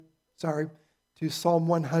to Psalm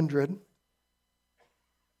 100.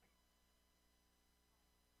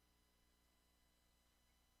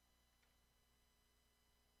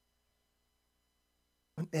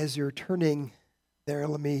 As you're turning there,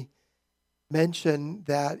 let me mention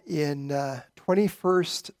that in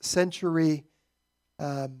 21st century,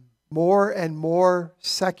 more and more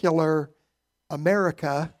secular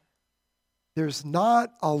America, there's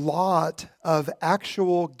not a lot of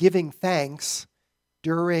actual giving thanks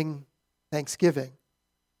during Thanksgiving.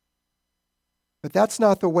 But that's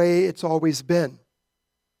not the way it's always been.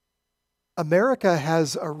 America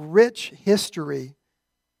has a rich history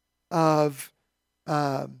of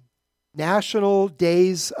national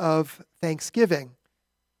days of Thanksgiving,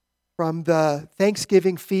 from the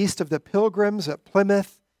Thanksgiving Feast of the Pilgrims at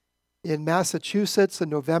Plymouth in Massachusetts in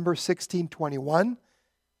November 1621,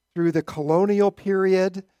 through the colonial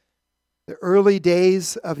period, the early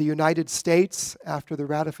days of the United States after the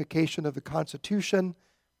ratification of the Constitution,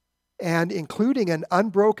 and including an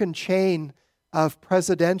unbroken chain of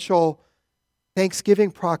presidential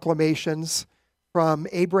Thanksgiving proclamations from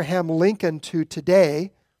Abraham Lincoln to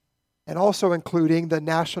today, and also including the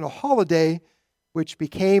national holiday, which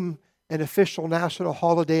became an official national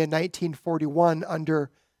holiday in 1941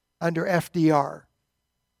 under FDR.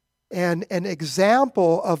 And an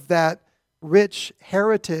example of that rich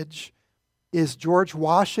heritage is George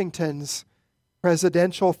Washington's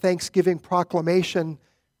presidential Thanksgiving proclamation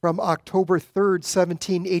from October 3rd,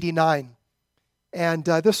 1789. And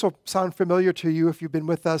this will sound familiar to you if you've been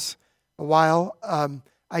with us a while.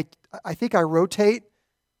 I think I rotate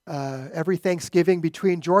every Thanksgiving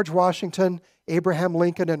between George Washington, Abraham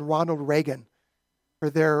Lincoln, and Ronald Reagan for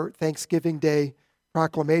their Thanksgiving Day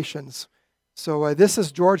proclamations. So this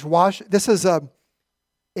is George This is an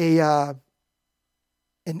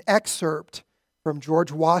excerpt from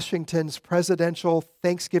George Washington's presidential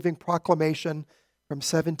Thanksgiving proclamation from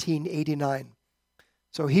 1789.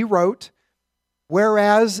 So he wrote,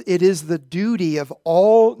 "Whereas it is the duty of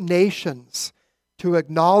all nations to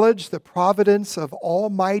acknowledge the providence of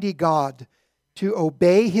Almighty God, to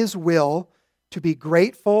obey His will, to be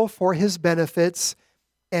grateful for His benefits,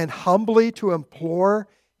 and humbly to implore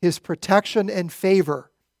His protection and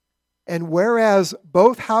favor. And whereas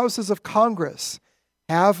both houses of Congress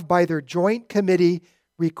have by their joint committee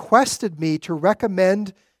requested me to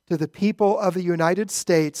recommend to the people of the United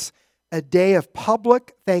States a day of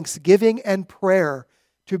public thanksgiving and prayer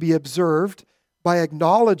to be observed by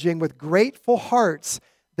acknowledging with grateful hearts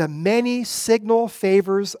the many signal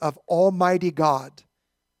favors of Almighty God."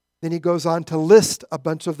 Then he goes on to list a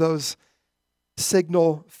bunch of those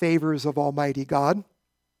signal favors of Almighty God.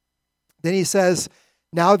 Then he says,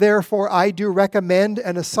 "Now therefore I do recommend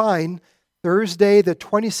and assign Thursday, the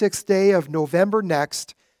 26th day of November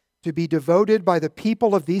next, to be devoted by the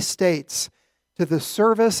people of these states to the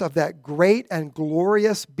service of that great and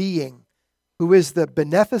glorious being, who is the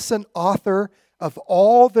beneficent author of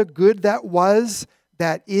all the good that was,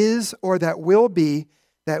 that is, or that will be,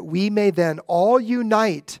 that we may then all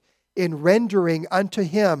unite in rendering unto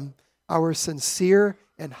Him our sincere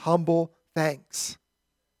and humble thanks."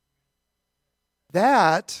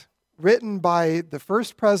 That, written by the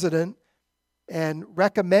first president and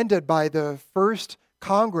recommended by the first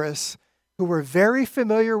Congress, who were very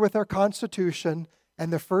familiar with our Constitution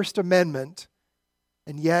and the First Amendment,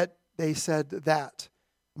 and yet they said that.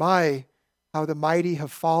 My, how the mighty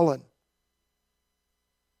have fallen.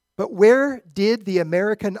 But where did the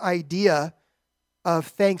American idea of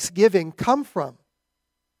Thanksgiving come from?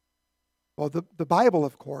 Well, the Bible,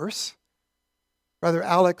 of course. Brother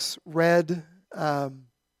Alex read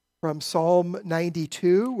from Psalm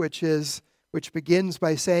 92, which begins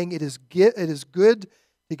by saying, it is good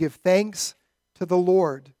to give thanks to the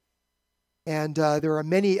Lord. And there are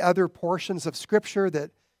many other portions of Scripture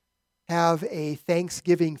that have a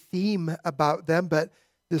Thanksgiving theme about them, but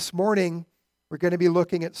this morning we're going to be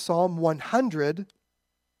looking at Psalm 100.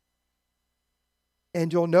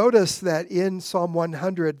 And you'll notice that in Psalm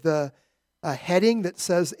 100, the heading that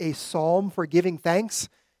says a psalm for giving thanks,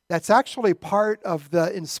 that's actually part of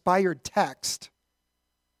the inspired text.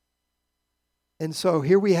 And so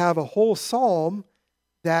here we have a whole psalm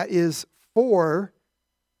that is for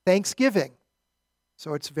thanksgiving.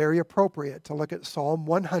 So it's very appropriate to look at Psalm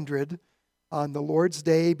 100 on the Lord's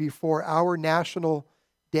Day before our national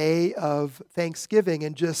day of Thanksgiving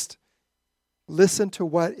and just listen to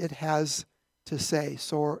what it has to say.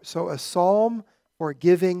 So a psalm for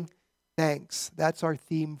giving thanks. That's our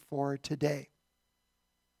theme for today.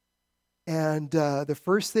 And the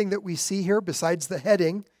first thing that we see here, besides the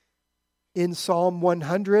heading, in Psalm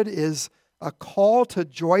 100 is a call to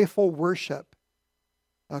joyful worship.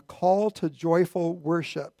 a call to joyful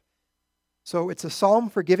worship. So it's a psalm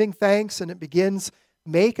for giving thanks, and it begins,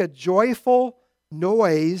 "Make a joyful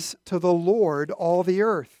noise to the Lord, all the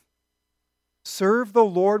earth. Serve the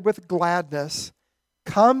Lord with gladness.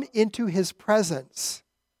 Come into his presence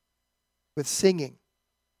with singing."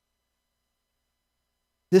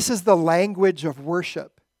 This is the language of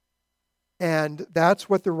worship. And that's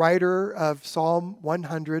what the writer of Psalm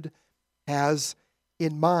 100 has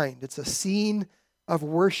in mind. It's a scene of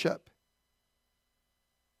worship.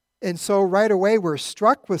 And so right away we're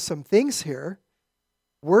struck with some things here.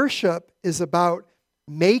 Worship is about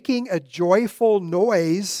making a joyful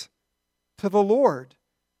noise to the Lord.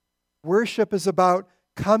 Worship is about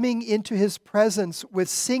coming into his presence with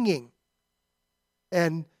singing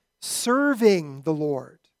and serving the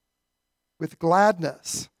Lord with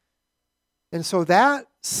gladness. And so that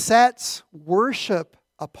sets worship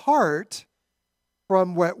apart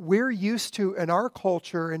from what we're used to in our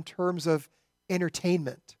culture in terms of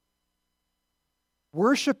entertainment.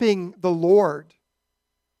 Worshiping the Lord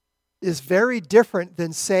is very different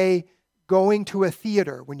than, say, going to a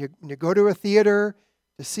theater. When you go to a theater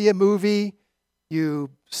to see a movie, you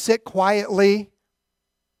sit quietly,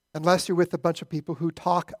 unless you're with a bunch of people who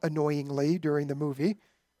talk annoyingly during the movie.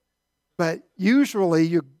 But usually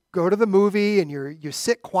you go to the movie and you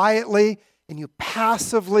sit quietly and you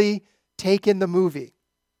passively take in the movie.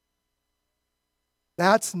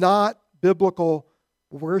 That's not biblical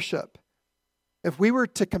worship. If we were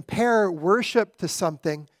to compare worship to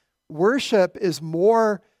something, worship is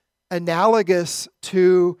more analogous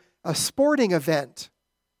to a sporting event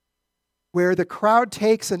where the crowd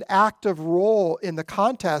takes an active role in the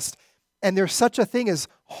contest, and there's such a thing as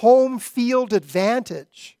home field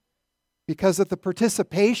advantage because of the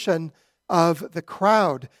participation of the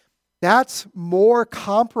crowd. That's more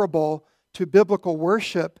comparable to biblical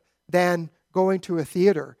worship than going to a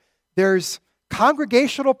theater. There's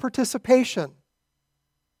congregational participation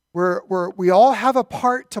where we all have a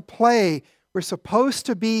part to play. We're supposed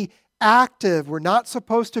to be active. We're not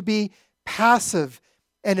supposed to be passive.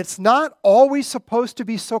 And it's not always supposed to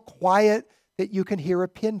be so quiet that you can hear a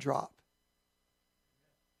pin drop.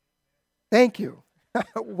 Thank you.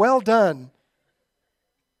 Well done.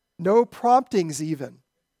 No promptings even.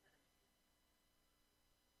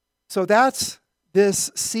 So that's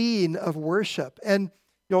this scene of worship. And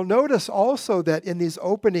you'll notice also that in these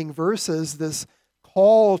opening verses, this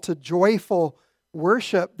call to joyful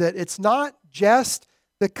worship, that it's not just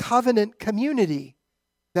the covenant community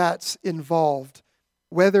that's involved,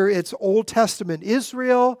 whether it's Old Testament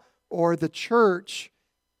Israel or the church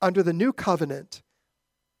under the new covenant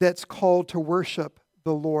that's called to worship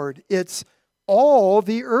the Lord. It's all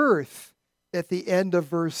the earth at the end of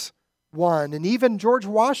verse 1. And even George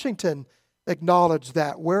Washington acknowledged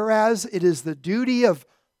that, whereas it is the duty of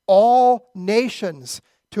all nations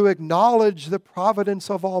to acknowledge the providence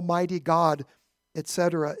of Almighty God,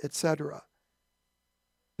 etc., etc.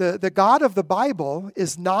 The God of the Bible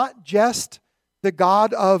is not just the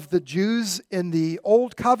God of the Jews in the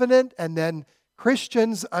Old Covenant and then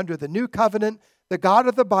Christians under the New Covenant. The God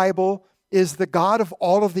of the Bible is the God of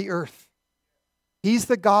all of the earth. He's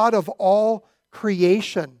the God of all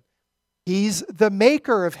creation. He's the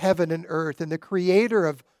maker of heaven and earth and the creator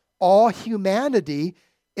of all humanity.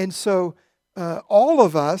 And so all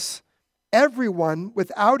of us, everyone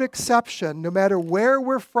without exception, no matter where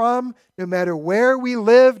we're from, no matter where we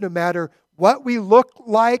live, no matter what we look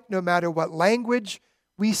like, no matter what language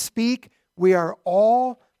we speak, we are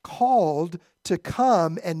all called to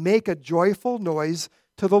come and make a joyful noise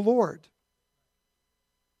to the Lord.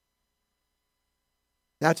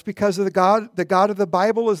 That's because of the God of the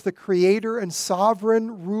Bible is the creator and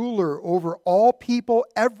sovereign ruler over all people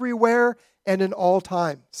everywhere and in all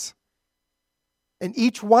times. And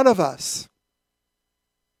each one of us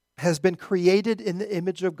has been created in the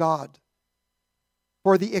image of God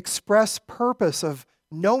for the express purpose of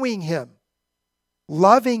knowing Him,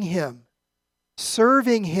 loving Him,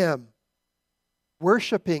 serving Him,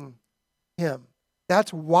 worshiping Him.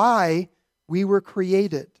 That's why we were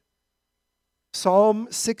created. Psalm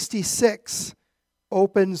 66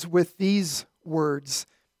 opens with these words,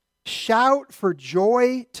 "Shout for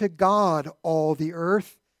joy to God, all the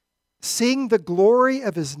earth. Sing the glory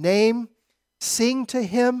of His name. Sing to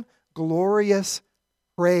Him glorious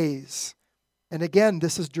praise." And again,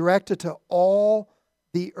 this is directed to all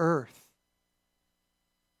the earth.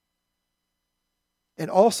 And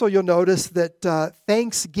also you'll notice that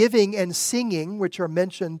thanksgiving and singing, which are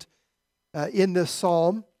mentioned in this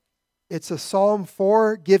psalm, it's a psalm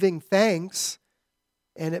for giving thanks,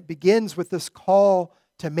 and it begins with this call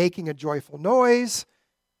to making a joyful noise,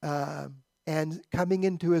 and and coming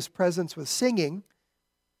into his presence with singing,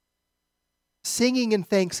 singing and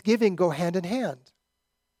thanksgiving go hand in hand.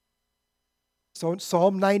 So in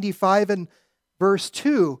Psalm 95 and verse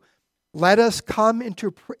 2, let us come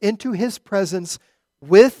into his presence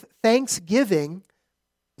with thanksgiving.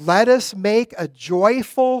 Let us make a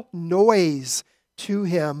joyful noise to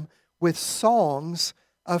him with songs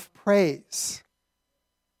of praise.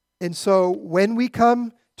 And so when we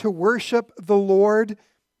come to worship the Lord,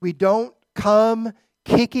 we don't come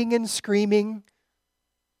kicking and screaming.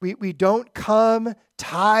 We don't come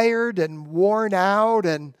tired and worn out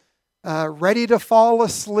and ready to fall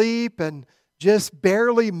asleep and just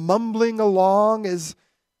barely mumbling along as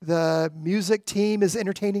the music team is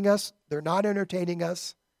entertaining us. They're not entertaining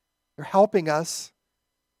us. They're helping us.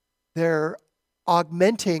 They're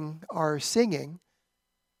augmenting our singing.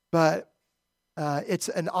 But it's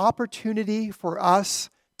an opportunity for us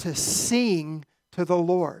to sing to the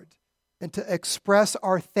Lord and to express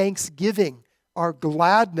our thanksgiving, our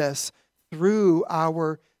gladness through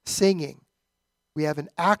our singing. We have an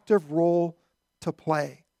active role to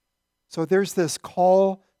play. So there's this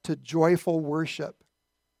call to joyful worship.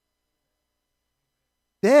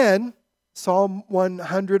 Then Psalm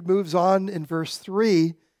 100 moves on in verse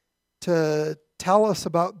 3 to tell us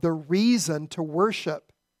about the reason to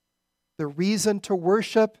worship. The reason to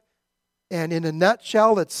worship, and in a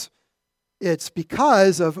nutshell, it's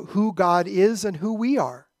because of who God is and who we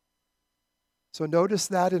are. So notice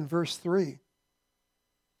that in verse 3.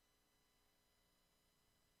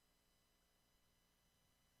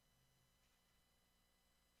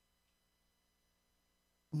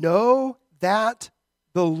 Know that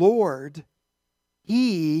the Lord,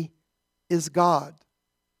 He is God.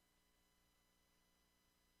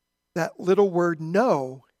 That little word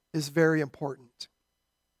know is very important.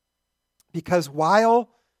 Because while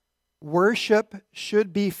worship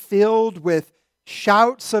should be filled with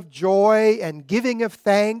shouts of joy and giving of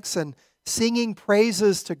thanks and singing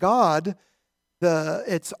praises to God,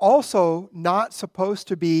 it's also not supposed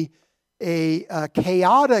to be a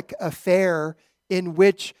chaotic affair in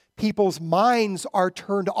which people's minds are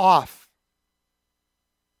turned off.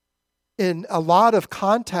 In a lot of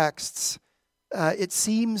contexts, it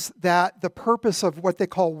seems that the purpose of what they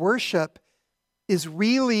call worship is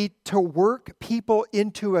really to work people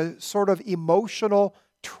into a sort of emotional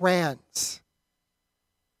trance.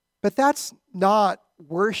 But that's not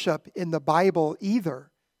worship in the Bible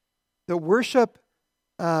either. The worship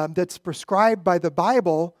that's prescribed by the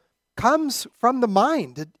Bible comes from the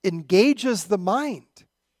mind. It engages the mind.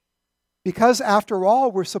 Because after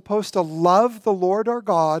all, we're supposed to love the Lord our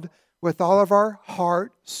God with all of our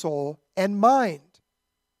heart, soul, and mind.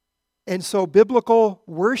 And so biblical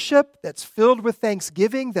worship that's filled with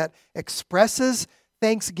thanksgiving, that expresses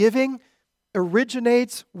thanksgiving,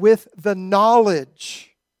 originates with the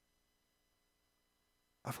knowledge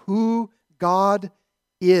of who God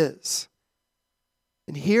is.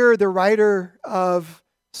 And here the writer of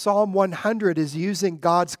Psalm 100 is using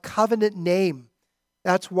God's covenant name.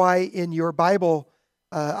 That's why in your Bible,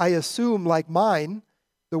 I assume, like mine,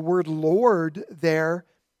 the word Lord there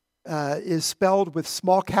is spelled with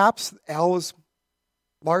small caps. L is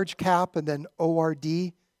large cap, and then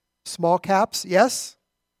O-R-D, small caps. Yes?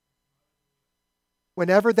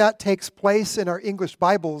 Whenever that takes place in our English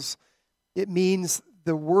Bibles, it means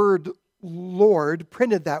the word Lord,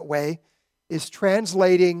 printed that way, is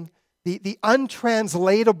translating the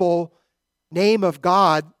untranslatable name of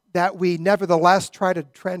God that we nevertheless try to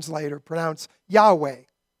translate or pronounce Yahweh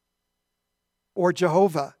or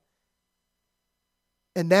Jehovah.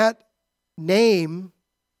 And that name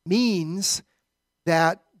means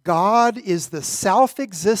that God is the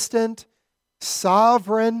self-existent,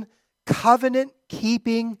 sovereign,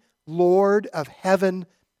 covenant-keeping Lord of heaven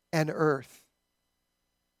and earth.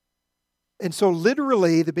 And so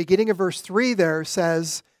literally, the beginning of verse 3 there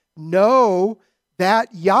says, know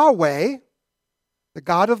that Yahweh, the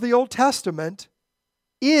God of the Old Testament,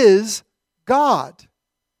 is God.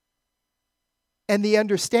 And the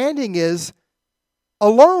understanding is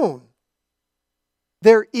alone.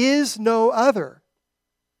 There is no other.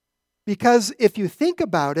 Because if you think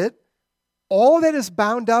about it, all that is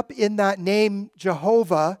bound up in that name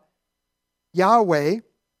Jehovah, Yahweh,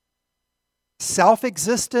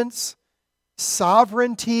 self-existence,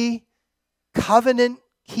 sovereignty,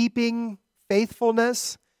 covenant-keeping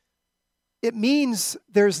faithfulness, it means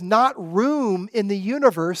there's not room in the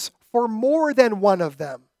universe for more than one of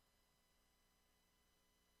them.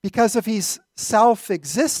 Because if he's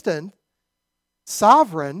self-existent,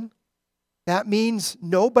 sovereign, that means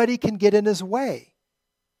nobody can get in his way.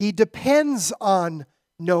 He depends on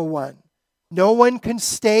no one. No one can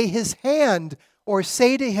stay his hand or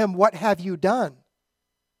say to him, "What have you done?"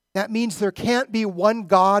 That means there can't be one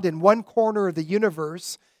God in one corner of the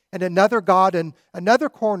universe and another God in another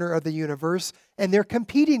corner of the universe, and they're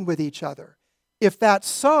competing with each other. If that's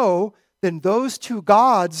so, then those two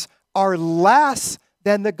gods are less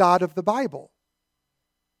than the God of the Bible.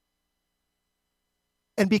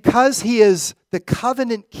 And because he is the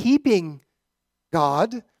covenant-keeping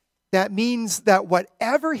God, that means that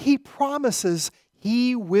whatever he promises,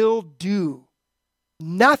 he will do.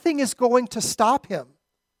 Nothing is going to stop him.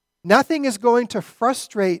 Nothing is going to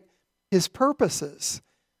frustrate his purposes.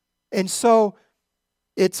 And so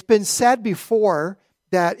it's been said before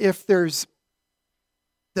that if there's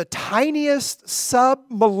the tiniest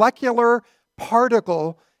submolecular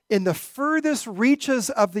particle in the furthest reaches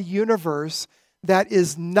of the universe that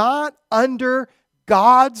is not under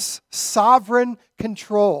God's sovereign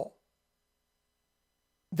control,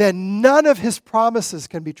 then none of his promises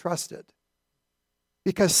can be trusted.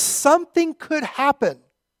 Because something could happen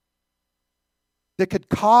that could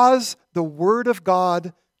cause the word of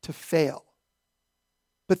God to fail.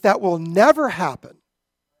 But that will never happen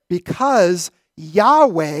because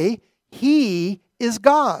Yahweh, he is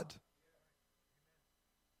God.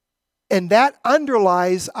 And that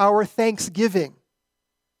underlies our thanksgiving.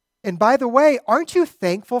 And by the way, aren't you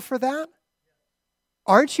thankful for that?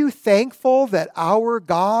 Aren't you thankful that our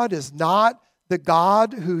God is not the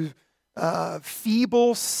God who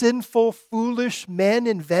feeble, sinful, foolish men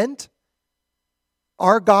invent?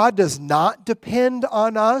 Our God does not depend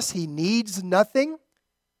on us. He needs nothing.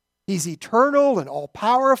 He's eternal and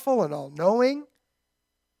all-powerful and all-knowing.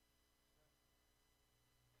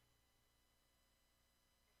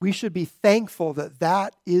 We should be thankful that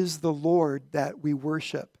that is the Lord that we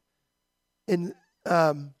worship. And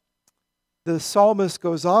the psalmist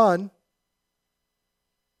goes on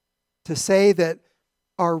to say that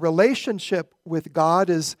our relationship with God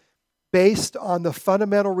is based on the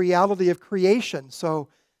fundamental reality of creation. So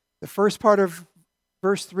the first part of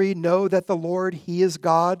verse 3, know that the Lord, he is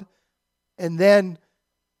God. And then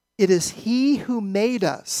it is he who made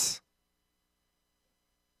us.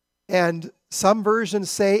 And some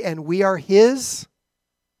versions say, and we are his.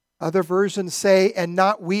 Other versions say, and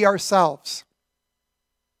not we ourselves.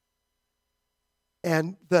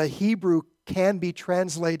 And the Hebrew can be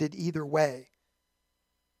translated either way.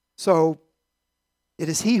 So it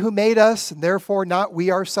is he who made us, and therefore not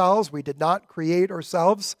we ourselves. We did not create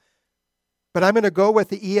ourselves. But I'm going to go with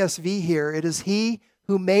the ESV here. It is he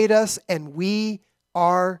who made us, and we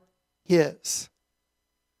are his.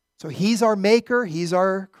 So he's our maker. He's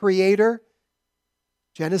our creator.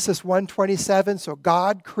 Genesis 1:27, so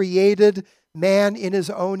God created man in his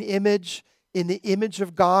own image. In the image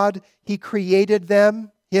of God, he created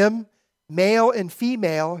him, male and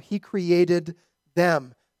female, he created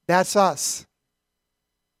them. That's us.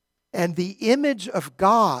 And the image of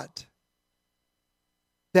God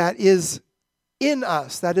that is in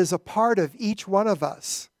us, that is a part of each one of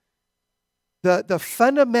us, the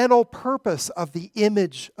fundamental purpose of the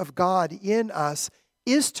image of God in us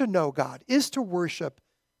is to know God, is to worship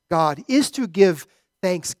God, is to give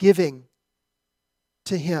thanksgiving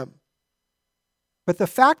to him. But the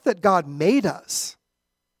fact that God made us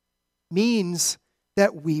means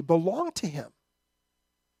that we belong to him.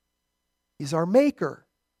 He's our maker.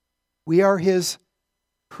 We are his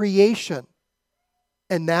creation.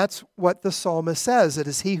 And that's what the psalmist says. It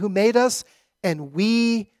is he who made us, and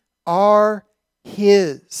we are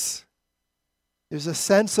his. There's a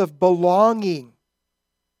sense of belonging.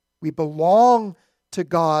 We belong to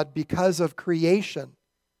God because of creation.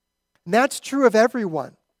 And that's true of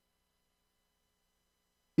everyone.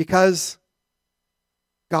 Because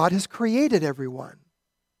God has created everyone.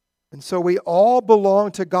 And so we all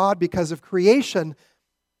belong to God because of creation.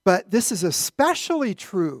 But this is especially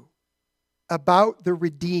true about the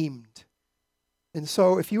redeemed. And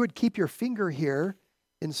so if you would keep your finger here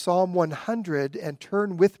in Psalm 100 and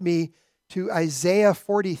turn with me to Isaiah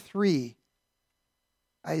 43.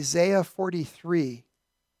 Isaiah 43.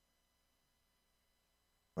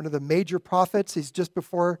 One of the major prophets. He's just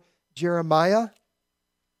before Jeremiah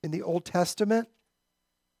in the Old Testament.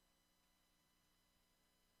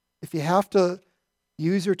 If you have to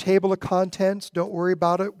use your table of contents, don't worry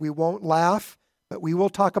about it. We won't laugh, but we will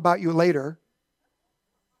talk about you later.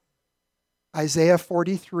 Isaiah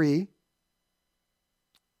 43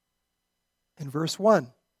 and verse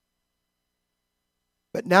 1.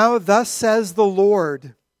 But now thus says the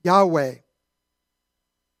Lord, Yahweh,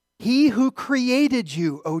 he who created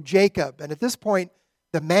you, O Jacob. And at this point,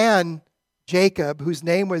 the man, Jacob, whose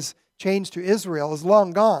name was changed to Israel, is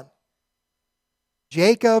long gone.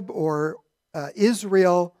 Jacob, or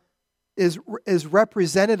Israel is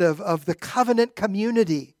representative of the covenant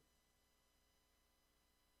community.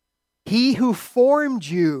 He who formed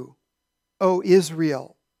you, O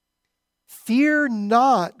Israel. Fear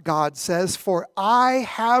not, God says, for I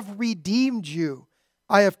have redeemed you.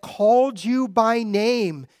 I have called you by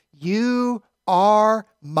name. You are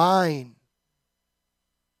mine.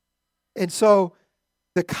 And so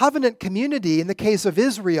the covenant community, in the case of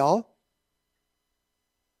Israel,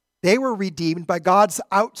 they were redeemed by God's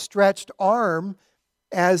outstretched arm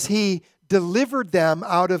as He delivered them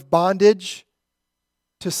out of bondage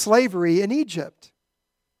to slavery in Egypt.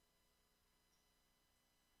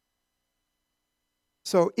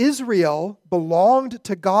 So Israel belonged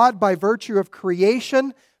to God by virtue of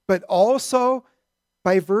creation, but also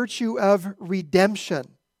by virtue of redemption.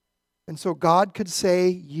 And so God could say,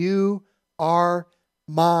 you are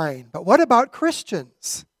mine. But what about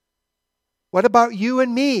Christians? What about you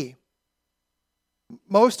and me?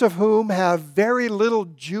 Most of whom have very little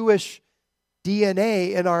Jewish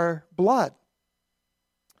DNA in our blood.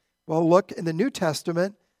 Well, look in the New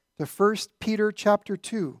Testament to 1 Peter chapter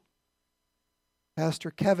 2.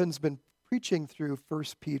 Pastor Kevin's been preaching through 1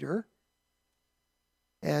 Peter.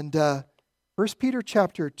 And 1 Peter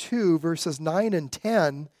chapter 2, verses 9 and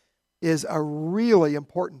 10 is a really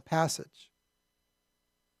important passage.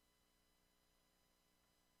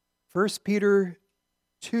 1 Peter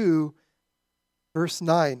 2, verse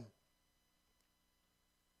 9.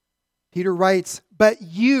 Peter writes, but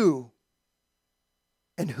you,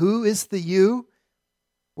 and who is the you?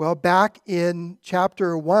 Well, back in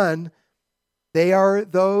chapter 1, they are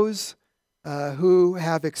those who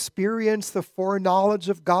have experienced the foreknowledge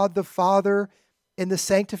of God the Father in the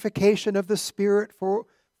sanctification of the Spirit for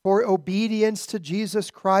obedience to Jesus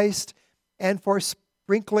Christ and for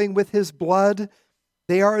sprinkling with His blood.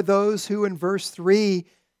 They are those who, in verse 3,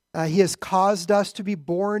 He has caused us to be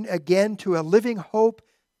born again to a living hope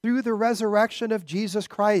through the resurrection of Jesus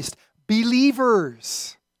Christ.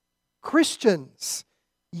 Believers, Christians,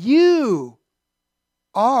 you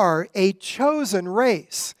are a chosen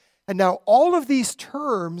race. And now all of these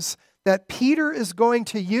terms that Peter is going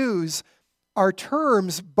to use are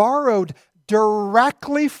terms borrowed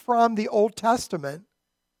directly from the Old Testament,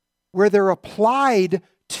 where they're applied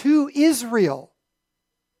to Israel,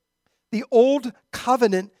 the Old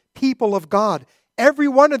Covenant people of God. Every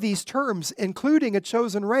one of these terms, including a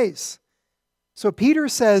chosen race. So Peter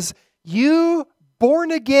says, you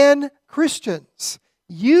born-again Christians,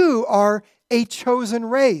 you are a chosen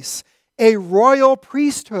race, a royal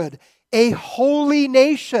priesthood, a holy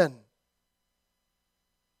nation.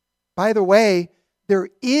 By the way, there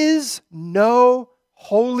is no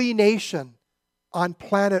holy nation on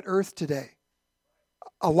planet Earth today.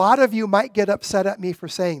 A lot of you might get upset at me for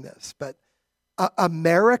saying this, but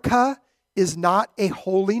America is not a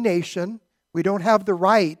holy nation. We don't have the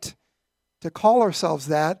right to call ourselves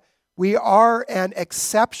that. We are an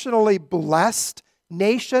exceptionally blessed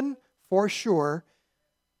nation, for sure.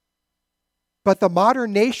 But the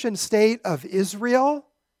modern nation state of Israel,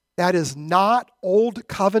 that is not Old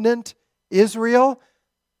Covenant Israel.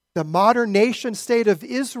 The modern nation state of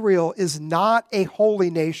Israel is not a holy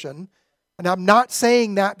nation. And I'm not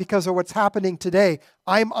saying that because of what's happening today.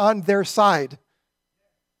 I'm on their side.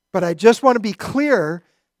 But I just want to be clear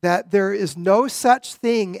that there is no such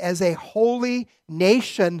thing as a holy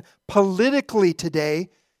nation politically today.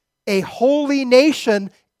 A holy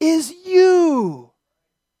nation is you.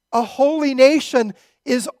 A holy nation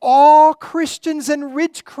is all Christians in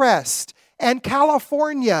Ridgecrest and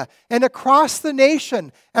California and across the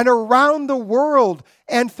nation and around the world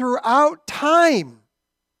and throughout time.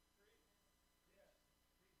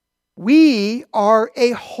 We are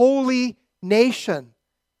a holy nation,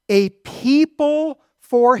 a people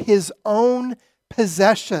for His own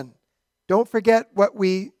possession. Don't forget what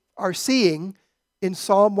we are seeing in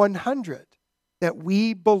Psalm 100, that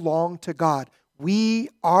we belong to God. We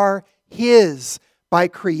are His by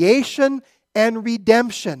creation and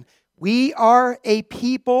redemption. We are a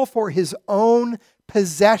people for His own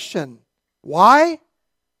possession. Why?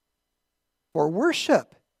 For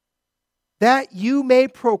worship, that you may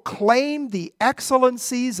proclaim the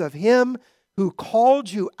excellencies of Him who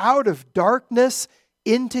called you out of darkness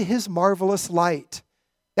into His marvelous light.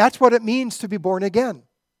 That's what it means to be born again.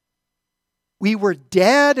 We were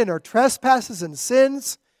dead in our trespasses and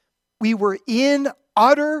sins. We were in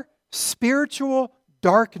utter spiritual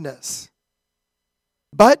darkness.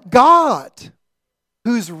 But God,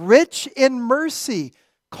 who's rich in mercy,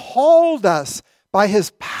 called us by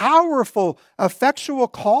His powerful, effectual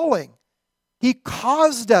calling. He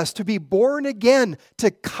caused us to be born again,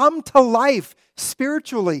 to come to life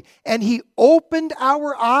spiritually, and He opened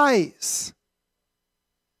our eyes.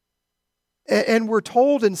 And we're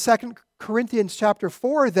told in 2 Corinthians chapter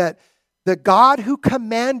 4 that the God who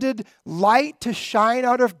commanded light to shine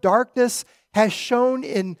out of darkness has shown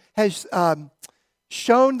the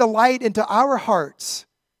light into our hearts,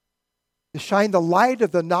 to shine the light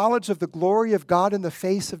of the knowledge of the glory of God in the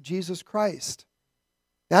face of Jesus Christ.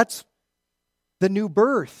 That's the new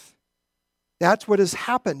birth. That's what has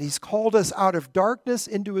happened. He's called us out of darkness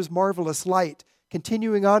into His marvelous light.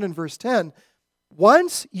 Continuing on in verse 10,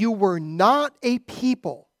 once you were not a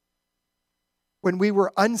people, when we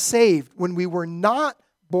were unsaved, when we were not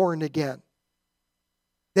born again,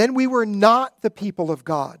 then we were not the people of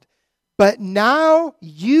God. But now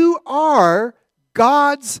you are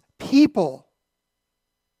God's people.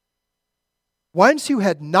 Once you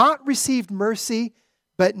had not received mercy,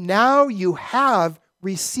 but now you have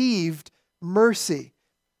received mercy.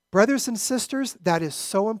 Brothers and sisters, that is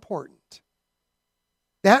so important.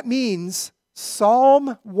 That means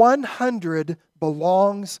Psalm 100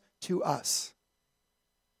 belongs to us.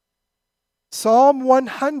 Psalm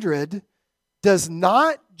 100 does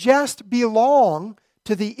not just belong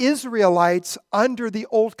to the Israelites under the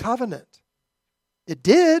Old Covenant. It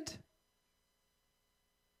did.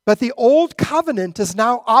 But the Old Covenant is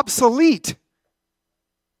now obsolete.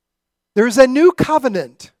 There's a new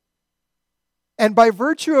covenant. And by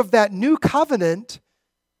virtue of that new covenant,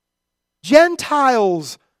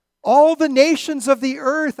 Gentiles, all the nations of the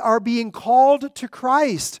earth are being called to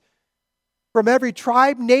Christ. From every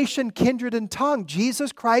tribe, nation, kindred, and tongue,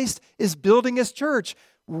 Jesus Christ is building His church.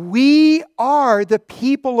 We are the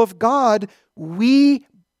people of God. We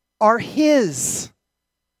are His.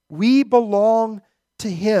 We belong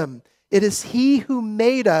to Him. It is He who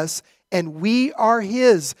made us, and we are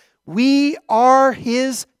His. We are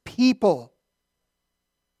His people.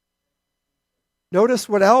 Notice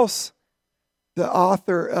what else the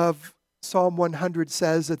author of Psalm 100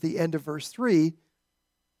 says at the end of verse 3.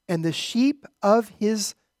 And the sheep of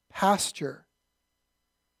His pasture.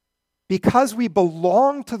 Because we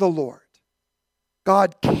belong to the Lord,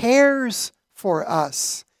 God cares for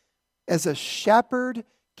us as a shepherd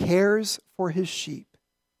cares for his sheep.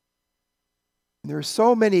 And there are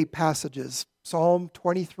so many passages. Psalm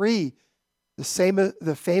 23,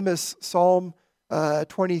 the famous Psalm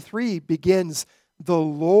 23 begins, "The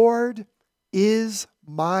Lord is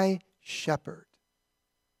my shepherd.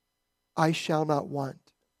 I shall not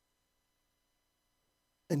want."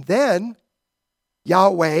 And then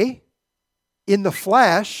Yahweh, in the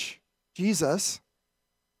flesh, Jesus,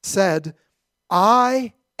 said,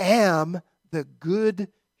 "I am the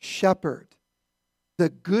good shepherd." The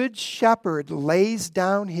good shepherd lays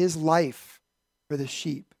down his life for the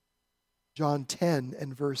sheep. John 10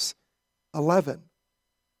 and verse 11.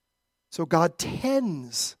 So God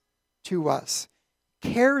tends to us,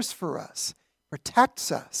 cares for us,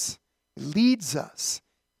 protects us, leads us,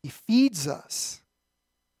 He feeds us.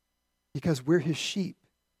 Because we're His sheep.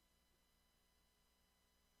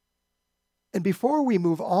 And before we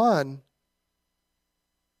move on,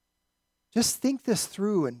 just think this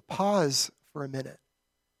through and pause for a minute.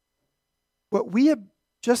 What we have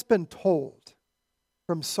just been told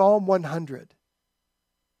from Psalm 100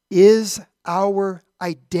 is our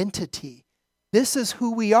identity. This is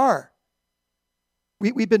who we are.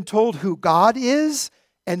 We've been told who God is,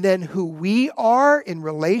 and then who we are in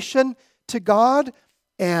relation to God,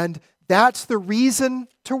 and that's the reason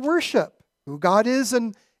to worship, who God is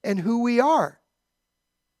and who we are.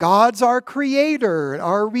 God's our creator and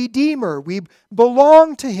our redeemer. We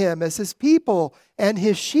belong to Him as His people and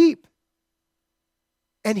His sheep.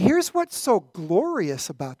 And here's what's so glorious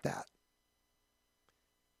about that.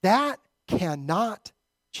 That cannot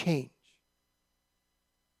change.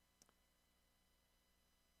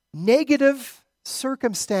 Negative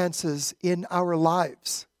circumstances in our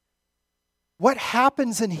lives, what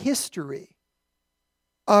happens in history,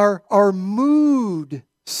 our mood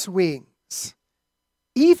swings,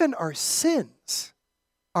 even our sins,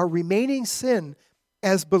 our remaining sin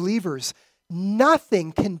as believers,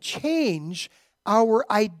 nothing can change our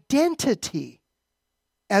identity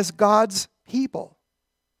as God's people.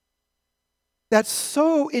 That's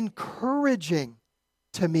so encouraging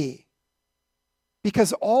to me,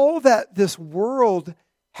 because all that this world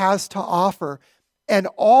has to offer, and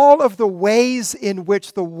all of the ways in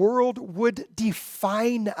which the world would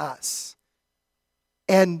define us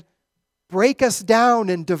and break us down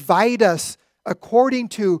and divide us according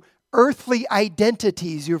to earthly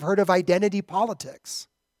identities. You've heard of identity politics.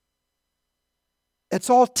 It's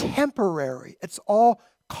all temporary. It's all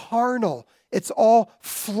carnal. It's all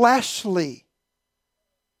fleshly.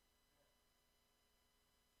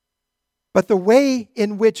 But the way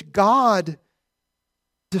in which God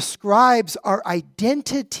describes our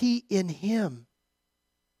identity in Him,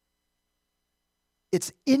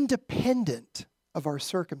 it's independent of our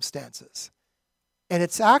circumstances. And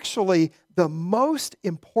it's actually the most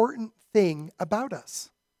important thing about us.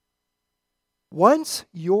 Once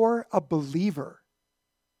you're a believer,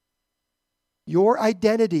 your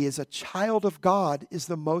identity as a child of God is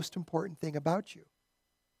the most important thing about you.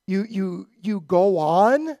 You go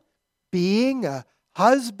on being a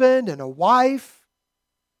husband and a wife,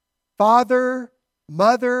 father,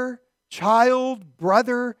 mother, child,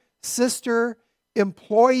 brother, sister,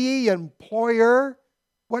 employee, employer,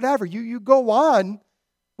 whatever. You go on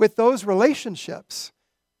with those relationships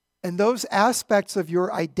and those aspects of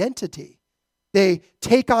your identity. They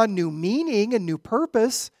take on new meaning and new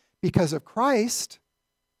purpose because of Christ.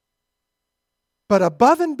 But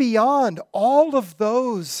above and beyond all of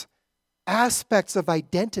those aspects of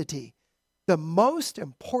identity, the most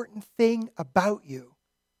important thing about you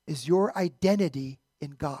is your identity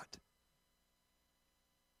in God.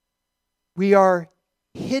 We are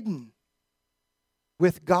hidden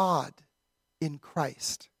with God in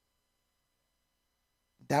Christ.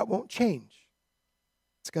 That won't change.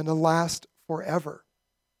 It's going to last forever.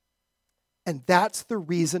 And that's the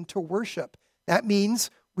reason to worship. That means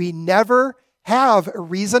we never have a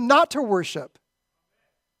reason not to worship.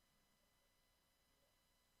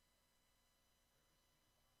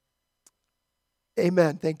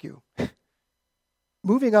 Amen. Thank you.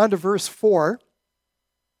 Moving on to verse 4,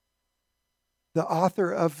 the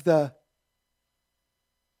author of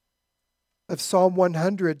Psalm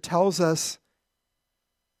 100 tells us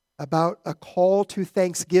about a call to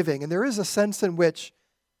thanksgiving. And there is a sense in which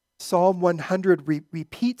Psalm 100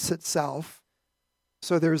 repeats itself.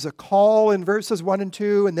 So there's a call in verses 1 and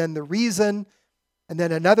 2, and then the reason, and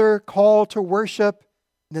then another call to worship,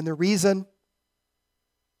 and then the reason.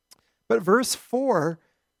 But verse 4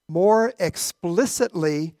 more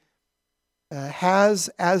explicitly has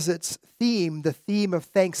as its theme the theme of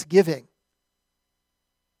thanksgiving.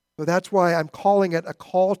 So that's why I'm calling it a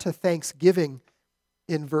call to thanksgiving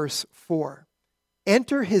in verse 4.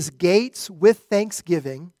 Enter his gates with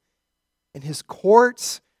thanksgiving and his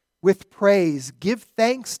courts with praise. Give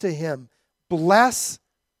thanks to him. Bless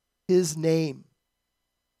his name.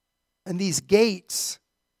 And these gates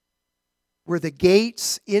were the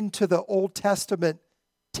gates into the Old Testament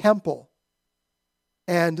temple.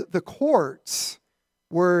 And the courts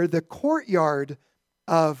were the courtyard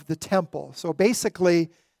of the temple. So basically,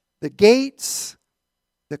 the gates,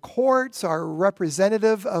 the courts are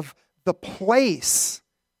representative of the place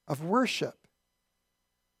of worship.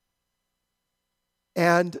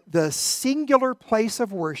 And the singular place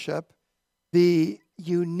of worship, the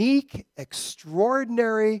unique,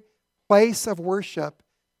 extraordinary place of worship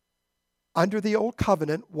under the Old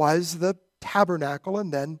Covenant was the tabernacle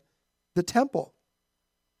and then the temple.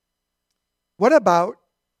 What about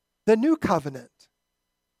the New Covenant?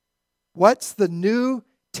 What's the New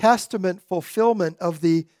Testament fulfillment of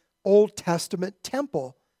the Old Testament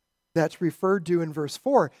temple that's referred to in verse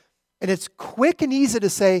 4? And it's quick and easy to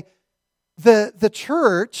say the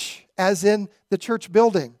church, as in the church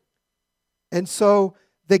building. And so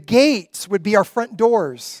the gates would be our front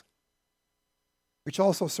doors, which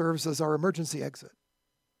also serves as our emergency exit.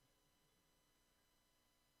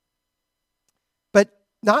 But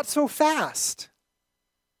not so fast.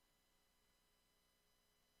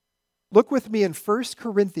 Look with me in 1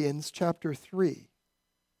 Corinthians chapter 3.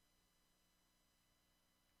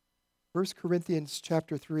 1 Corinthians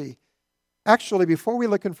chapter 3. Actually, before we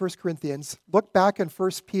look in 1 Corinthians, look back in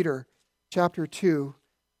 1 Peter chapter 2,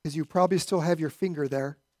 because you probably still have your finger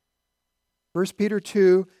there. 1 Peter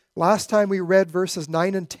 2, last time we read verses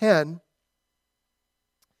 9 and 10.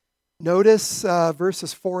 Notice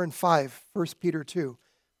verses 4 and 5, 1 Peter 2.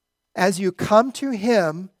 As you come to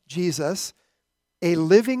him, Jesus, a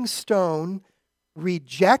living stone,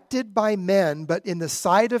 rejected by men, but in the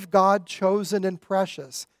sight of God chosen and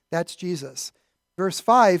precious. That's Jesus. Verse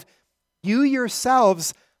 5, you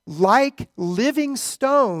yourselves, like living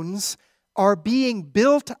stones, are being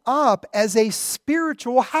built up as a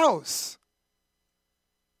spiritual house.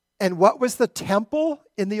 And what was the temple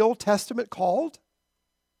in the Old Testament called?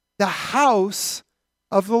 The house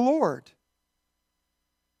of the Lord.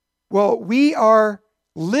 Well, we are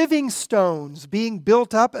living stones being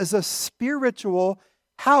built up as a spiritual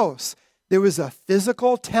house. There was a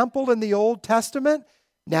physical temple in the Old Testament.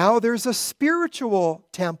 Now there's a spiritual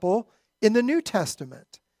temple in the New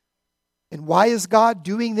Testament. And why is God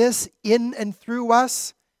doing this in and through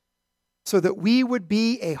us? so that we would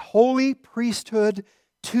be a holy priesthood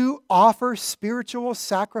to offer spiritual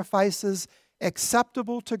sacrifices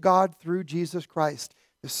acceptable to God through Jesus Christ.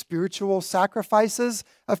 The spiritual sacrifices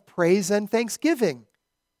of praise and thanksgiving,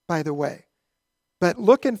 by the way. But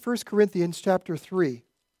look in 1 Corinthians chapter 3.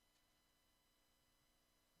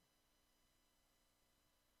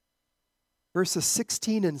 Verses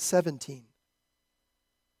 16 and 17.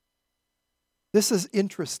 This is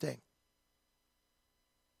interesting.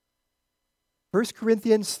 1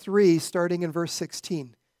 Corinthians 3, starting in verse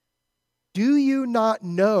 16. Do you not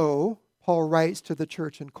know, Paul writes to the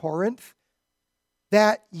church in Corinth,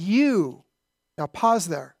 that you, now pause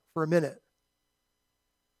there for a minute.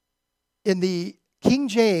 In the King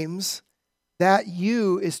James, that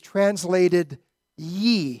you is translated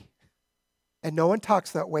ye. And no one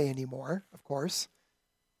talks that way anymore, of course.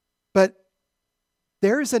 But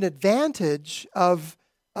there's an advantage of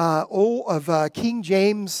King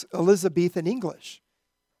James Elizabethan English.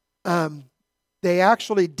 They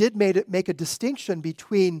actually did make a distinction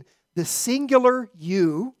between the singular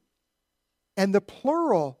you and the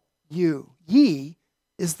plural you. Ye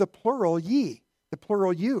is the plural ye, the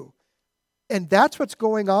plural you. And that's what's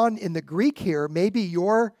going on in the Greek here. Maybe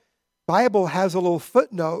your Bible has a little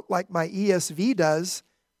footnote like my ESV does,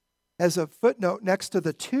 has a footnote next to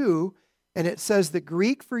the two, and it says the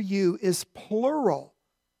Greek for you is plural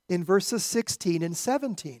in verses 16 and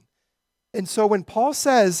 17. And so when Paul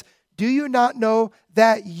says, do you not know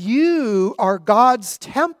that you are God's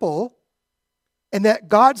temple and that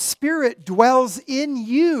God's Spirit dwells in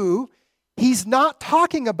you, he's not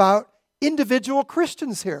talking about individual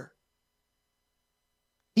Christians here.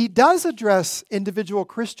 He does address individual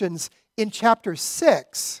Christians in chapter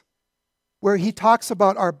 6, where he talks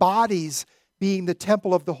about our bodies being the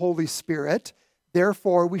temple of the Holy Spirit.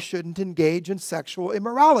 Therefore, we shouldn't engage in sexual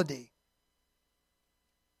immorality.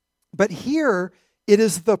 But here, it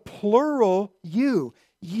is the plural you.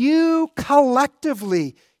 You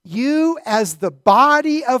collectively, you as the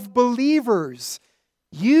body of believers,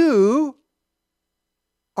 you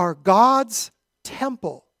are God's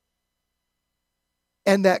temple.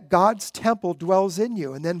 And that God's temple dwells in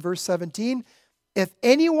you. And then verse 17, if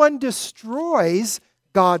anyone destroys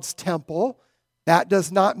God's temple, that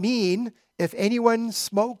does not mean if anyone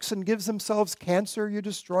smokes and gives themselves cancer, you're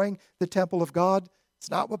destroying the temple of God. It's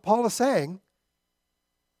not what Paul is saying.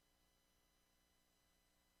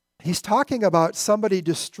 He's talking about somebody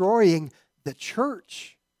destroying the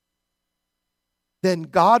church. Then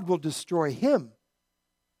God will destroy him.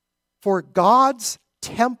 For God's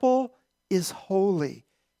temple is holy.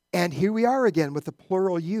 And here we are again with the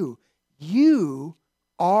plural you. You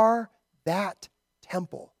are that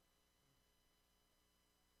temple.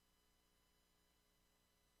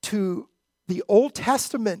 To the Old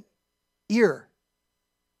Testament ear,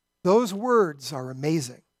 those words are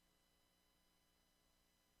amazing.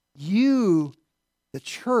 You, the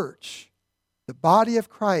church, the body of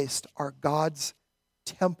Christ, are God's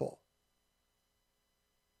temple.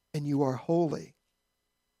 And you are holy.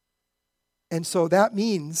 And so that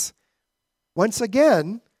means, once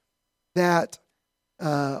again, that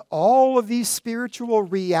all of these spiritual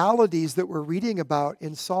realities that we're reading about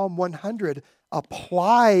in Psalm 100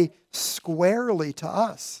 apply squarely to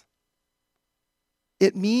us.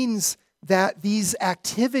 It means that these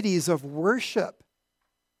activities of worship,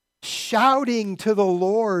 shouting to the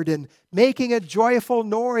Lord and making a joyful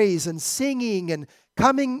noise and singing and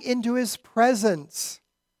coming into His presence,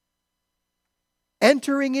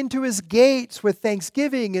 entering into His gates with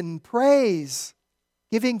thanksgiving and praise,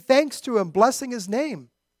 giving thanks to Him, blessing His name,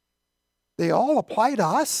 they all apply to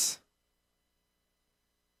us.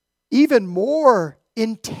 Even more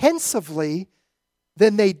intensively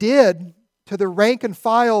than they did to the rank and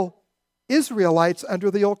file Israelites under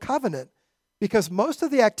the Old Covenant. Because most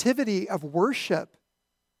of the activity of worship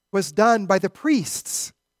was done by the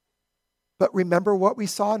priests. But remember what we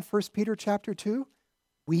saw in 1 Peter chapter 2?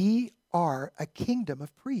 We are a kingdom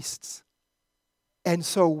of priests. And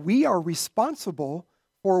so we are responsible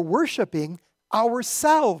for worshiping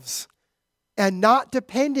ourselves and not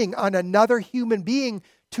depending on another human being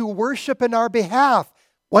to worship in our behalf.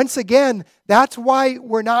 Once again, that's why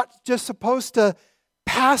we're not just supposed to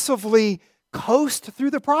passively coast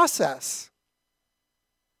through the process.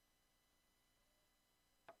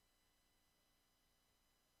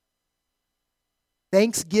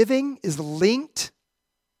 Thanksgiving is linked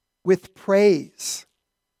with praise.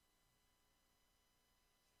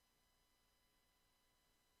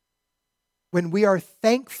 When we are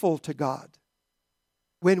thankful to God,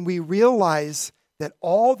 when we realize that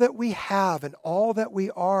all that we have and all that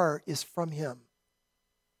we are is from Him,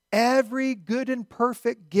 Every good and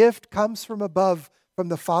perfect gift comes from above, from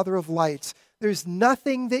the Father of lights. There's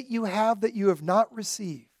nothing that you have not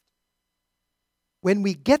received. When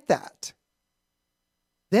we get that,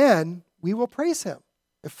 then we will praise him.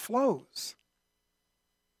 It flows.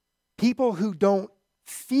 People who don't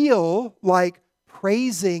feel like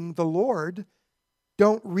praising the Lord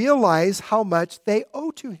don't realize how much they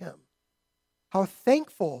owe to him, how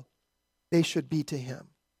thankful they should be to him.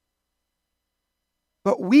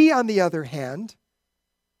 But we, on the other hand,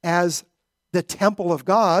 as the temple of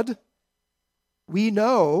God, we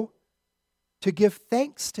know to give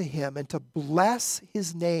thanks to him and to bless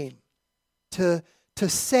his name, to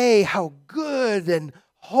say how good and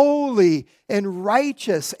holy and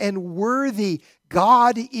righteous and worthy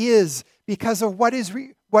God is because of what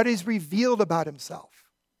is revealed about himself.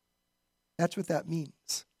 That's what that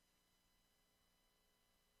means.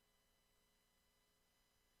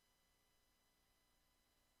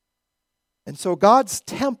 And so God's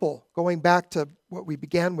temple, going back to what we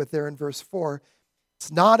began with there in verse 4,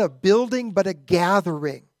 it's not a building but a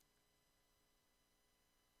gathering.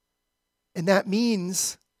 And that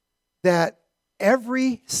means that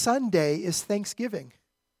every Sunday is Thanksgiving.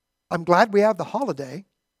 I'm glad we have the holiday.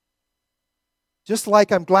 Just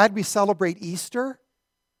like I'm glad we celebrate Easter,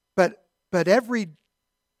 but every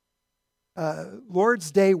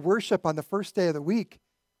Lord's Day worship on the first day of the week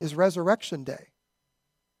is Resurrection Day.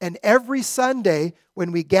 And every Sunday,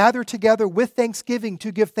 when we gather together with thanksgiving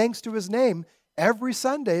to give thanks to his name, every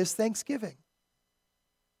Sunday is Thanksgiving.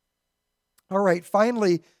 All right,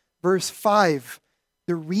 finally, verse 5,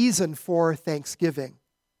 the reason for thanksgiving,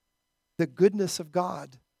 the goodness of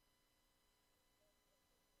God.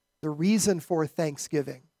 The reason for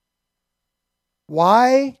thanksgiving.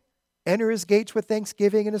 Why enter his gates with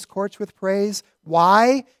thanksgiving and his courts with praise?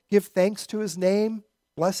 Why give thanks to his name,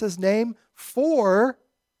 bless his name? For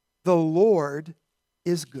the Lord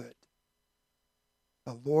is good.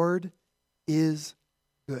 The Lord is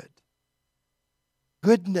good.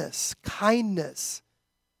 Goodness, kindness,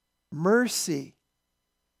 mercy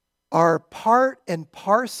are part and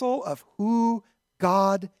parcel of who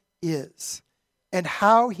God is and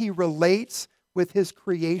how he relates with his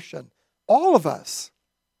creation. All of us,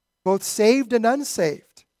 both saved and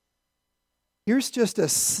unsaved. Here's just a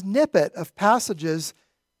snippet of passages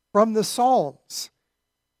from the Psalms.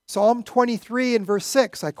 Psalm 23 and verse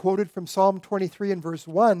 6, I quoted from Psalm 23 and verse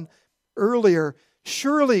 1 earlier.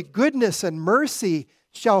 Surely goodness and mercy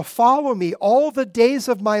shall follow me all the days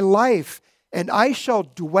of my life, and I shall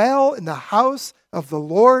dwell in the house of the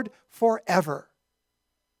Lord forever.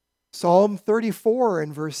 Psalm 34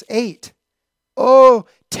 and verse 8. Oh,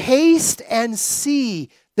 taste and see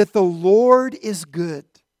that the Lord is good.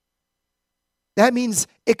 That means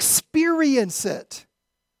experience it.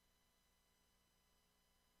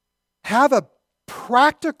 Have a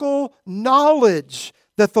practical knowledge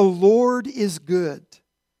that the Lord is good.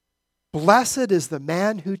 Blessed is the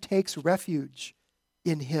man who takes refuge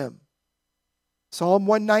in him. Psalm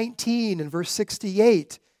 119 and verse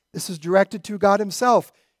 68. This is directed to God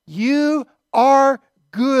himself. You are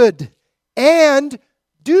good and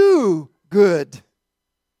do good.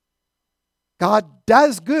 God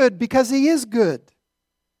does good because he is good.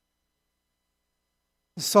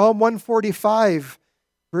 Psalm 145,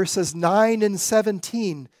 verses 9 and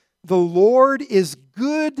 17. The Lord is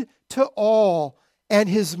good to all, and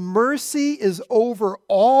his mercy is over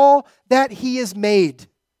all that he has made.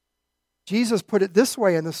 Jesus put it this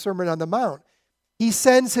way in the Sermon on the Mount. He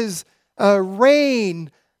sends his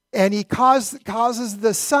rain, and he causes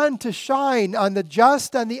the sun to shine on the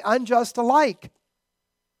just and the unjust alike.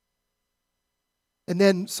 And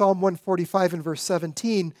then Psalm 145 and verse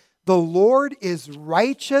 17, the Lord is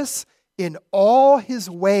righteous in all his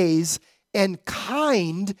ways and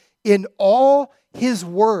kind in all his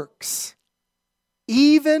works,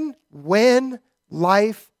 even when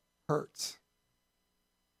life hurts.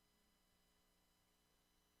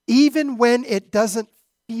 Even when it doesn't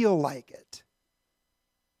feel like it.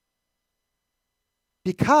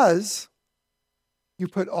 Because you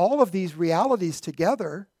put all of these realities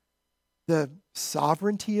together, the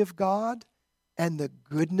sovereignty of God and the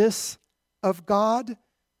goodness of God,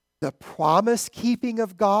 the promise-keeping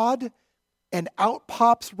of God, and out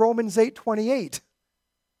pops Romans 8:28.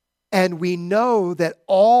 And we know that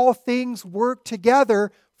all things work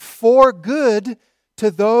together for good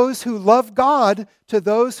to those who love God, to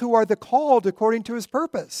those who are the called according to his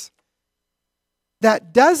purpose.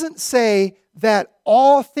 That doesn't say that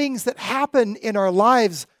all things that happen in our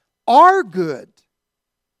lives are good.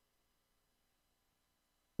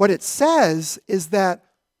 What it says is that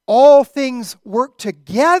all things work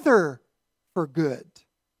together for good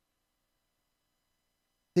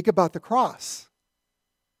Think about the cross.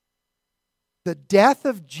 The death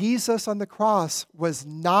of Jesus on the cross was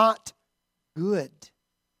not good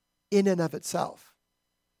in and of itself.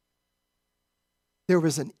 There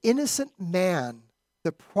was an innocent man,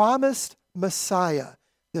 the promised Messiah,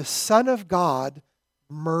 the Son of God,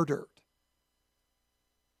 murdered.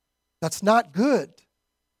 That's not good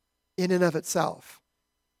in and of itself.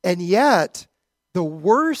 And yet, the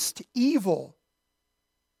worst evil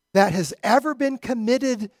that has ever been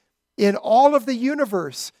committed in all of the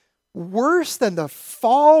universe, worse than the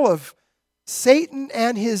fall of Satan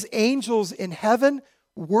and his angels in heaven,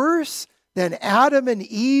 worse than Adam and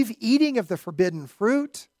Eve eating of the forbidden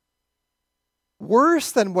fruit,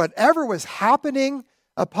 worse than whatever was happening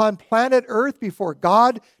upon planet Earth before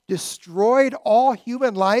God destroyed all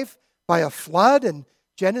human life by a flood in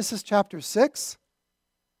Genesis chapter 6.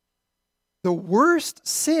 The worst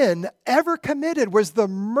sin ever committed was the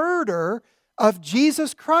murder of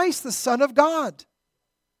Jesus Christ, the Son of God.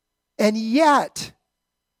 And yet,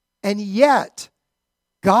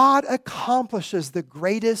 God accomplishes the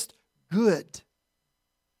greatest good.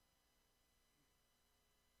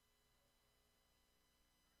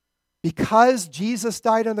 Because Jesus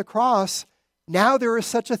died on the cross, now there is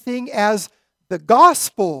such a thing as the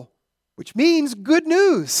gospel, which means good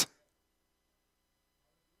news.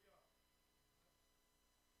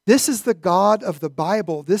 This is the God of the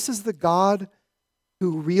Bible. This is the God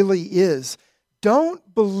who really is.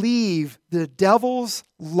 Don't believe the devil's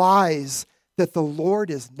lies that the Lord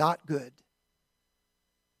is not good.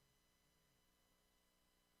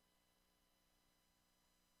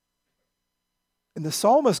 And the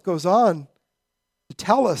psalmist goes on to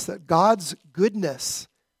tell us that God's goodness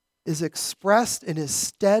is expressed in his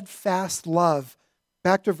steadfast love.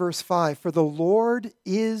 Back to verse 5. For the Lord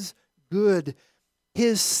is good.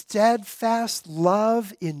 His steadfast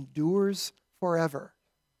love endures forever.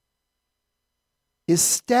 His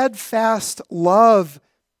steadfast love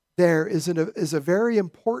there is a very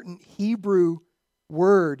important Hebrew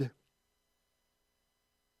word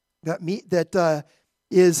that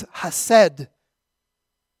is hased.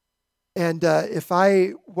 And if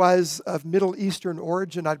I was of Middle Eastern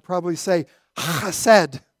origin, I'd probably say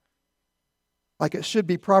chesed, like it should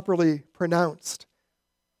be properly pronounced.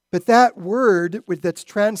 But that word that's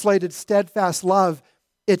translated steadfast love,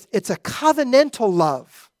 it's a covenantal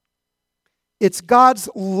love. It's God's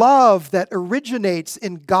love that originates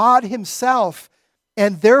in God himself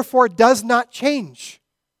and therefore does not change.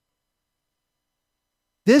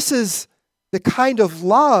 This is the kind of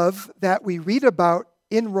love that we read about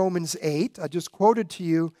in Romans 8. I just quoted to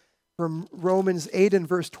you from Romans 8 and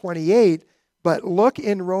verse 28, but look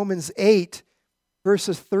in Romans 8,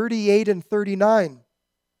 verses 38 and 39.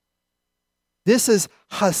 This is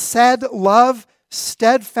hased love,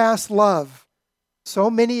 steadfast love.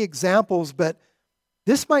 So many examples, but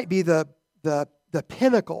this might be the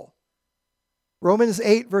pinnacle. Romans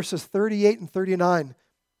 8, verses 38 and 39.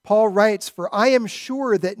 Paul writes, "For I am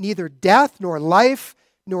sure that neither death nor life,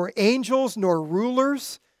 nor angels, nor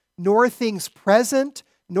rulers, nor things present,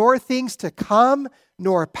 nor things to come,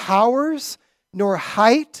 nor powers, nor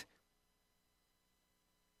height,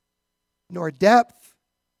 nor depth,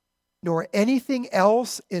 nor anything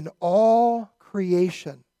else in all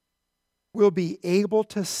creation will be able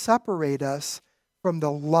to separate us from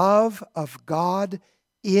the love of God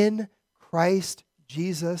in Christ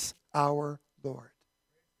Jesus our Lord."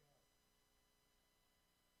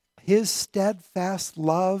 His steadfast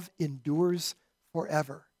love endures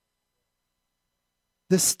forever.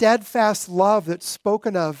 The steadfast love that's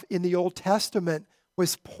spoken of in the Old Testament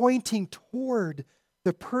was pointing toward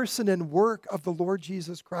the person and work of the Lord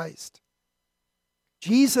Jesus Christ.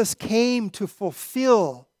 Jesus came to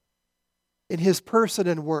fulfill in his person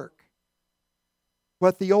and work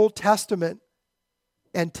what the Old Testament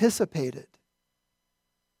anticipated.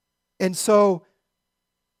 And so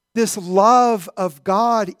this love of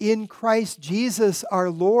God in Christ Jesus our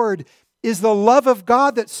Lord is the love of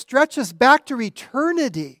God that stretches back to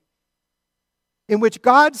eternity, in which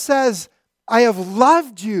God says, "I have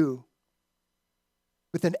loved you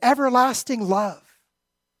with an everlasting love."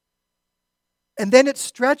 And then it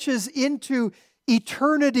stretches into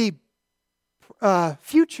eternity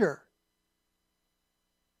future.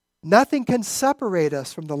 Nothing can separate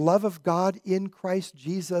us from the love of God in Christ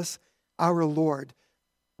Jesus our Lord.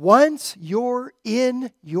 Once you're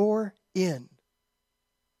in, you're in.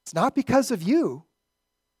 It's not because of you.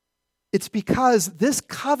 It's because this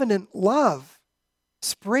covenant love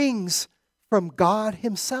springs from God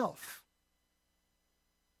himself.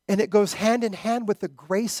 And it goes hand in hand with the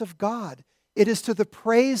grace of God. It is to the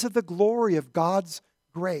praise of the glory of God's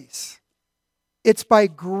grace. It's by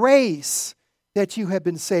grace that you have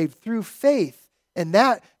been saved through faith, and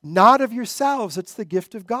that not of yourselves. It's the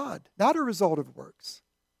gift of God, not a result of works.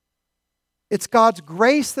 It's God's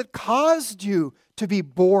grace that caused you to be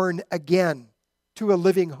born again to a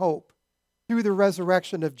living hope through the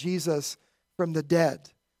resurrection of Jesus from the dead.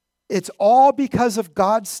 It's all because of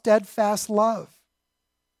God's steadfast love.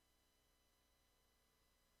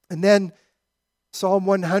 And then Psalm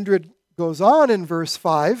 100 goes on in verse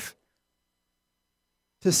 5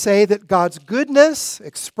 to say that God's goodness,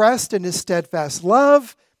 expressed in His steadfast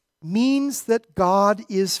love, means that God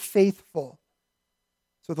is faithful.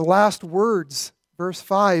 So the last words, verse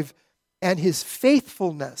 5, and His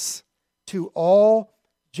faithfulness to all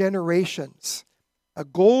generations. A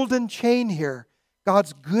golden chain here.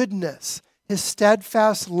 God's goodness, His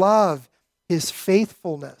steadfast love, His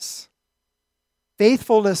faithfulness.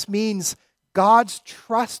 Faithfulness means God's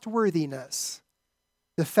trustworthiness.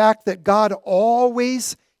 The fact that God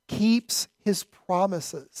always keeps His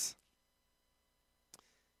promises.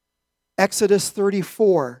 Exodus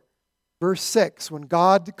 34, verse 6, when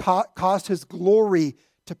God caused His glory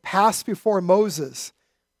to pass before Moses,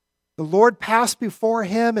 the Lord passed before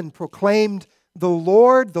him and proclaimed, the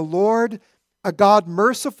Lord, a God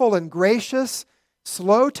merciful and gracious,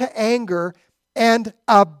 slow to anger, and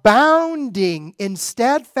abounding in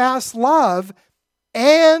steadfast love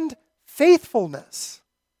and faithfulness.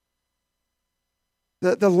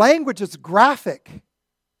 The language is graphic.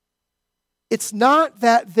 It's not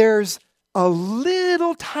that there's a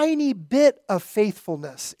little tiny bit of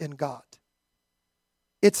faithfulness in God.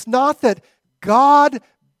 It's not that God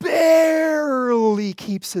barely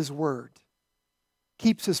keeps His word,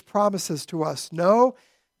 keeps His promises to us. No,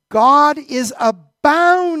 God is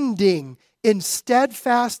abounding in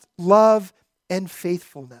steadfast love and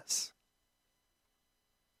faithfulness.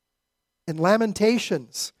 In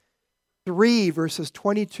Lamentations 3, verses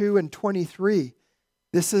 22 and 23,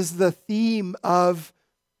 this is the theme of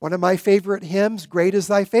one of my favorite hymns, Great is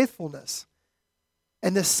Thy Faithfulness.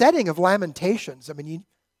 And the setting of Lamentations,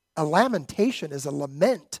 a lamentation is a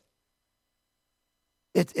lament.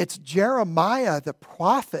 It's Jeremiah the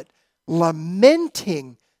prophet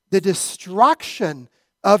lamenting the destruction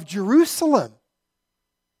of Jerusalem,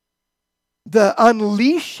 the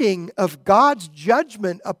unleashing of God's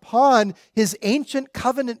judgment upon His ancient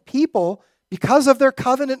covenant people because of their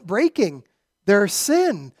covenant breaking, their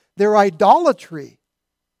sin, their idolatry.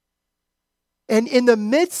 And in the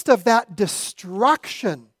midst of that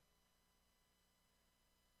destruction,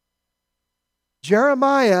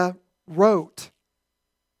 Jeremiah wrote,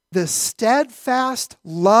 the steadfast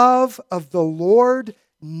love of the Lord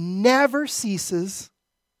never ceases.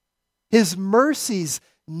 His mercies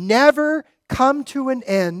never come to an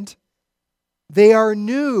end. They are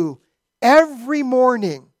new every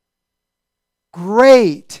morning.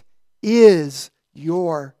 Great is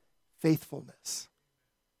your faithfulness.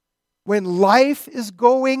 When life is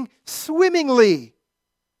going swimmingly,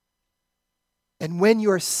 and when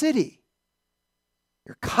your city,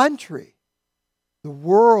 your country, the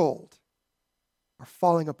world are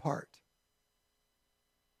falling apart.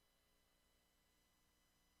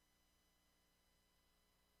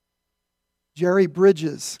 Jerry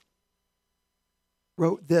Bridges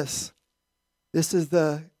wrote this. This is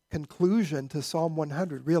the conclusion to Psalm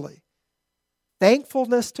 100, really.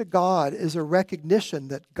 Thankfulness to God is a recognition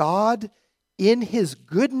that God, in His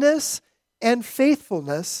goodness and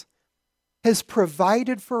faithfulness, has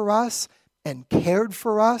provided for us and cared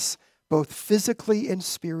for us, both physically and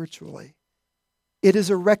spiritually. It is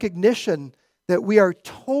a recognition that we are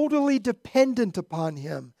totally dependent upon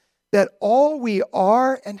Him, that all we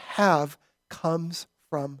are and have comes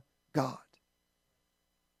from God.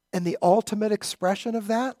 And the ultimate expression of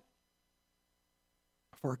that,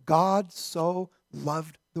 for God so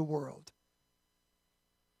loved the world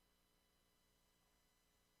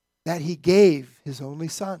that He gave His only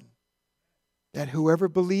Son, that whoever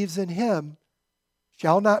believes in Him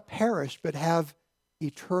shall not perish but have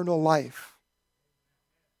eternal life.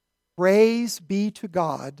 Praise be to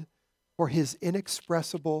God for His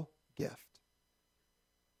inexpressible gift.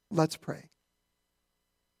 Let's pray.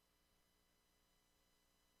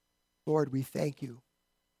 Lord, we thank You.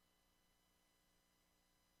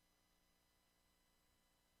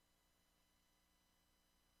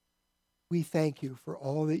 We thank You for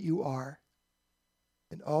all that You are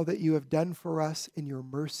and all that You have done for us in Your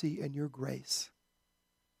mercy and Your grace.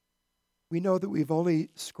 We know that we've only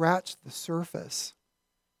scratched the surface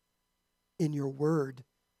in Your word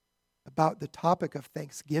about the topic of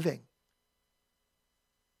thanksgiving.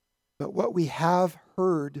 But what we have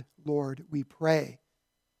heard, Lord, we pray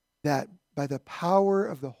that by the power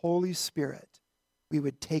of the Holy Spirit, we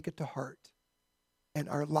would take it to heart, and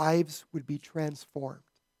our lives would be transformed.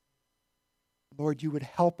 Lord, you would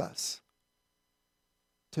help us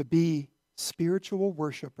to be spiritual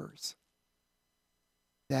worshipers,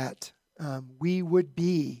 that we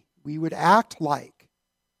would act like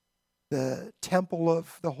the temple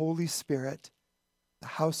of the Holy Spirit, the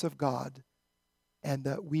house of God, and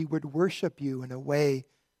that we would worship you in a way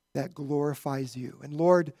that glorifies you. And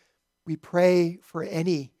Lord, we pray for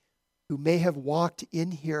any who may have walked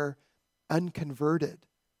in here unconverted.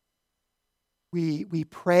 We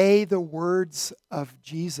pray the words of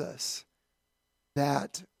Jesus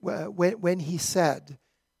that when he said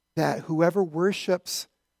that whoever worships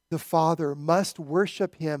the Father must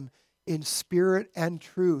worship him in spirit and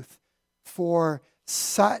truth, for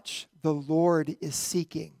such the Lord is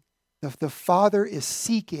seeking. The Father is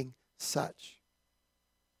seeking such.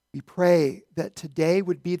 We pray that today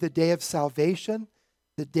would be the day of salvation,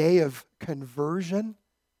 the day of conversion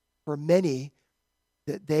for many,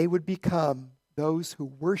 that they would become those who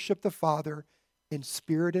worship the Father in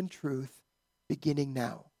spirit and truth, beginning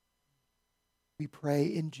now. We pray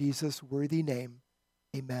in Jesus' worthy name.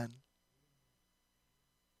 Amen.